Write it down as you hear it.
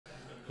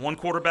One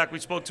quarterback we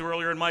spoke to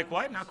earlier, and Mike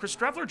White. Now Chris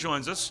Streveler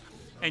joins us,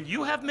 and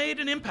you have made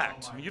an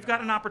impact. I mean, you've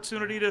got an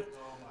opportunity to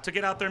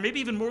get out there, maybe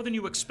even more than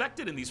you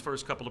expected in these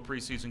first couple of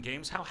preseason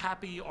games. How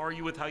happy are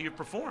you with how you've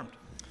performed?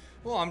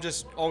 Well, I'm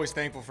just always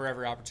thankful for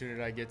every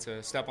opportunity I get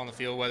to step on the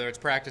field, whether it's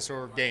practice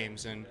or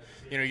games. And,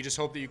 you just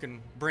hope that you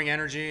can bring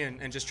energy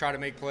and just try to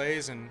make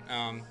plays and,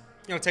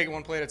 take it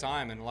one play at a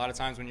time. And a lot of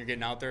times when you're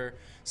getting out there,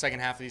 second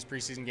half of these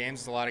preseason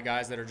games, there's a lot of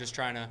guys that are just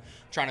trying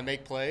to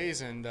make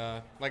plays and,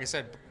 like I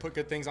said, put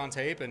good things on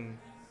tape and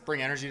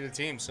bring energy to the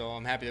team. So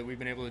I'm happy that we've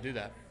been able to do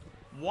that.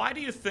 Why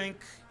do you think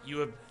you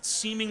have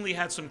seemingly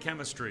had some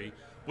chemistry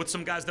with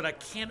some guys that I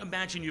can't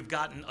imagine you've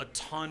gotten a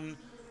ton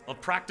of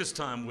practice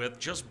time with,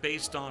 just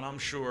based on, I'm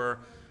sure,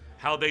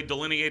 how they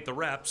delineate the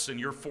reps and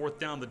you're fourth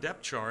down the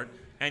depth chart,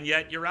 and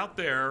yet you're out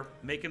there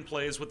making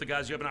plays with the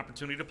guys you have an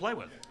opportunity to play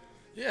with?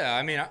 Yeah,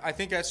 I mean, I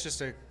think that's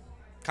just a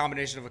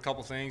combination of a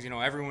couple things.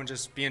 Everyone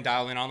just being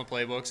dialed in on the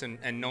playbooks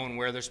and knowing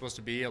where they're supposed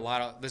to be. A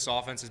lot of this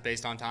offense is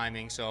based on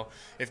timing. So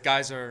if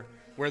guys are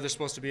where they're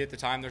supposed to be at the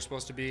time they're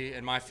supposed to be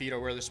and my feet are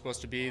where they're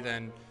supposed to be,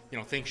 then,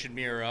 things should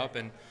mirror up.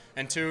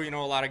 And two, a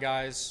lot of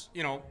guys,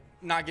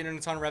 not getting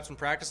a ton of reps in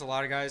practice. A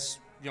lot of guys,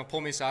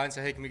 pull me aside and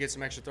say, hey, can we get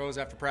some extra throws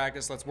after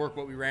practice? Let's work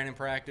what we ran in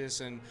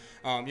practice and,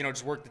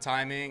 just work the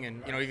timing.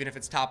 And, even if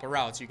it's top of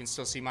routes, you can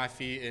still see my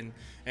feet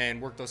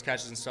and work those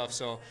catches and stuff.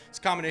 So it's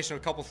a combination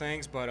of a couple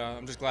things, but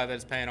I'm just glad that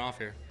it's paying off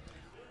here.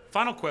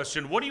 Final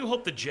question. What do you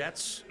hope the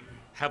Jets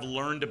have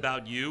learned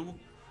about you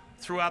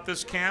throughout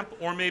this camp?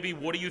 Or maybe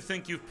what do you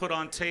think you've put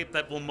on tape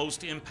that will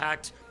most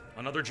impact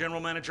another general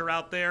manager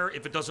out there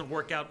if it doesn't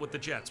work out with the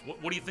Jets?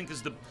 What do you think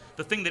is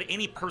the thing that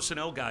any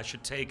personnel guy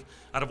should take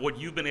out of what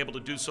you've been able to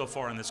do so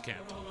far in this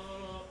camp?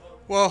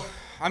 Well,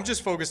 I'm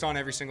just focused on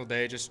every single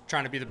day, just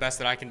trying to be the best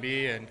that I can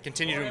be and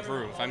continue to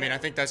improve. I mean, I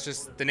think that's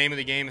just the name of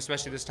the game,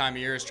 especially this time of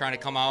year, is trying to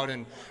come out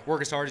and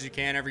work as hard as you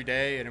can every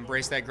day and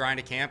embrace that grind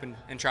of camp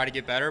and try to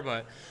get better.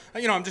 But,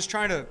 I'm just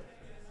trying to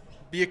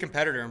be a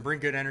competitor and bring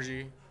good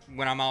energy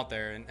when I'm out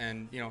there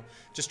and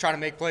just try to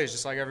make plays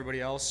just like everybody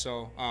else.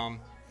 So,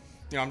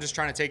 I'm just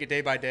trying to take it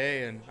day by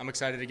day, and I'm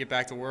excited to get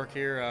back to work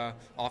here,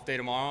 off day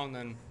tomorrow, and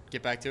then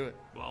get back to it.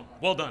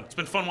 Well done. It's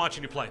been fun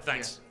watching you play.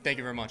 Thanks. Yeah. Thank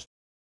you very much.